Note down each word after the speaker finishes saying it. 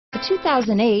The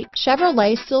 2008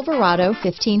 Chevrolet Silverado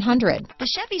 1500. The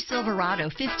Chevy Silverado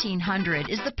 1500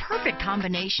 is the perfect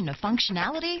combination of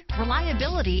functionality,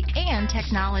 reliability, and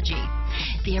technology.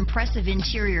 The impressive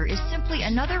interior is simply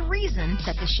another reason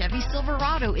that the Chevy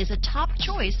Silverado is a top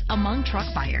choice among truck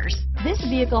buyers. This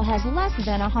vehicle has less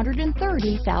than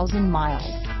 130,000 miles.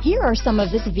 Here are some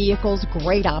of this vehicle's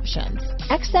great options: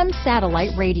 XM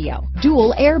satellite radio,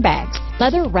 dual airbags,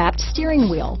 leather-wrapped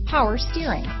steering wheel, power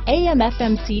steering,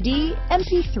 AM/FM CD,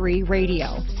 MP3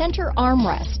 radio, center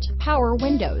armrest, power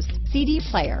windows, CD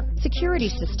player, security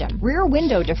system, rear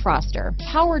window defroster,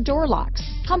 power door locks,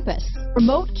 compass,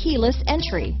 remote keyless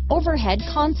entry, overhead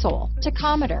console,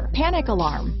 tachometer, panic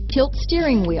alarm, tilt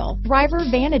steering wheel, driver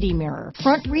vanity mirror,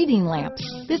 front reading lamps.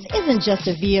 This isn't just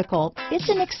a vehicle, it's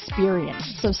an experience.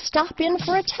 So stop in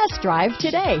for a test drive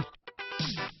today.